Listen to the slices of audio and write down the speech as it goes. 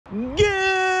Good morning!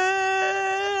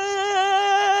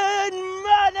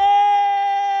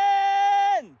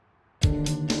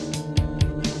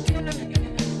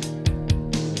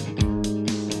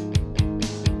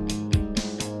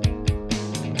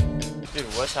 Dude,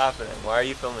 what's happening? Why are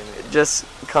you filming me? Just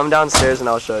come downstairs and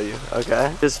I'll show you,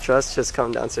 okay? Just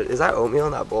come downstairs. Is that oatmeal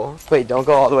in that bowl? Wait, don't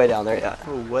go all the way down there yet.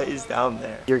 Oh, what is down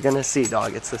there? You're gonna see,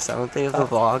 dog. It's the 7th day of the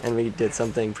vlog and we did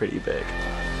something pretty big.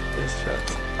 Just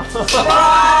trust. What?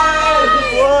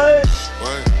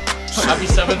 Happy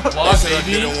 7th vlog,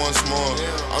 baby.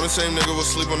 I'm the same nigga will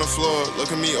sleep on the floor. Look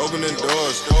at me opening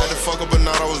doors. Had to fuck up, but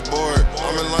not I was bored.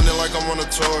 I'm in London like I'm on a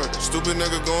tour. Stupid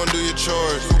nigga, go and do your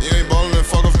chores. You ain't ballin' and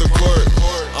fuck off the court.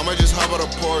 I might just hop out a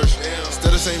Porsche. Still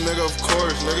the same nigga, of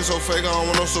course. Nigga so fake, I don't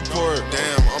want no support.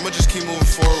 Damn, I'ma just keep moving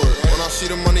forward. When I see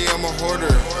the money, I'm a hoarder.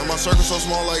 And my circle so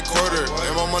small like quarter.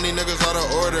 And my money niggas out of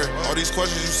order. All these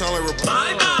questions, you sound like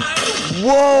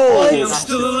Whoa! I'm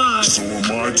still alive. So am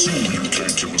I too. You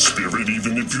can't kill a spirit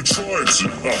even if you tried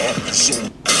to. So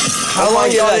How long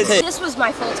did that take? This was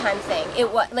my full-time thing.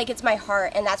 It was like it's my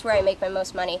heart, and that's where I make my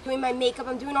most money. Doing my makeup,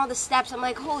 I'm doing all the steps. I'm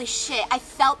like, holy shit! I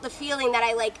felt the feeling that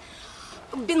I like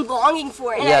been longing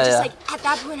for, and I just like at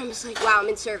that point I'm just like, wow, I'm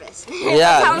in service.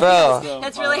 Yeah, bro.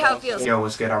 That's really how it feels. Yo,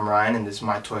 what's good? I'm Ryan, and this is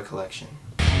my toy collection.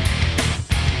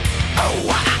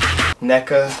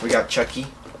 NECA, we got Chucky.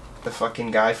 The fucking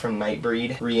guy from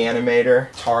Nightbreed,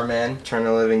 Reanimator, Tarman, Turn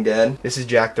the Living Dead. This is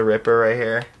Jack the Ripper right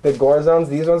here. The gore zones,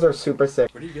 these ones are super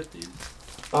sick. Where do you get these?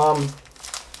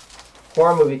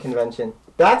 Horror movie convention.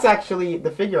 That's actually the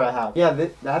figure I have. Yeah,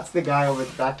 that's the guy over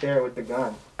back there with the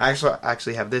gun. I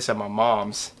actually have this at my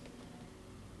mom's.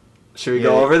 Should we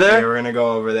go over there? Yeah, we're gonna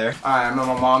go over there. Alright, I'm at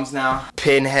my mom's now.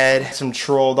 Pinhead, some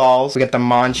troll dolls. We got the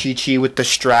Mon-Chi-Chi with the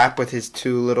strap with his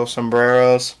 2 little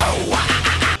sombreros.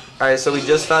 Alright, so we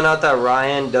just found out that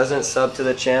Ryan doesn't sub to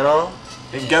the channel.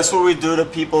 And guess what we do to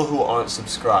people who aren't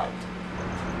subscribed?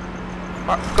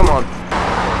 Come on.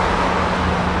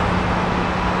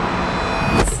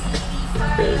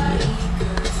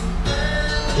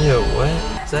 Yo, what?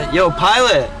 Is that? Yo,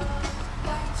 pilot!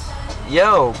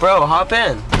 Yo, bro, hop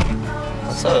in.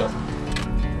 What's up?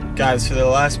 Guys, for the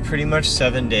last pretty much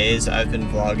 7 days, I've been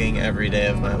vlogging every day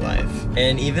of my life.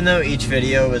 And even though each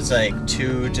video was like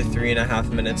 2 to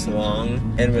 3.5 minutes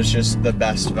long and was just the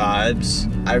best vibes,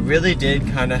 I really did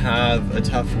kind of have a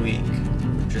tough week.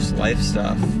 Just life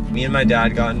stuff. Me and my dad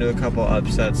got into a couple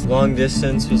upsets. Long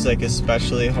distance was like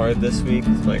especially hard this week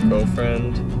with my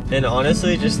girlfriend. And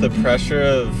honestly, just the pressure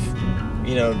of,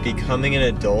 you know, becoming an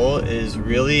adult is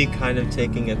really kind of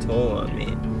taking a toll on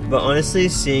me. But honestly,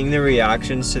 seeing the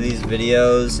reactions to these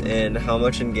videos and how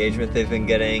much engagement they've been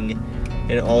getting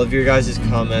and all of your guys'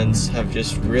 comments have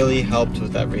just really helped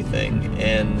with everything.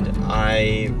 And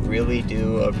I really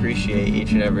do appreciate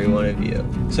each and every one of you.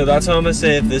 So that's all I'm gonna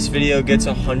say. If this video gets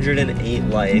 108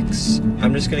 likes,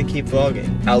 I'm just gonna keep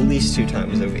vlogging at least 2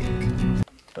 times a week.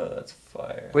 Oh, that's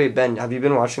fire. Wait, Ben, have you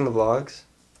been watching the vlogs?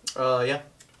 Yeah.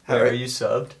 Are you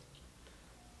subbed?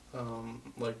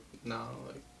 Like, no,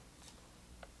 like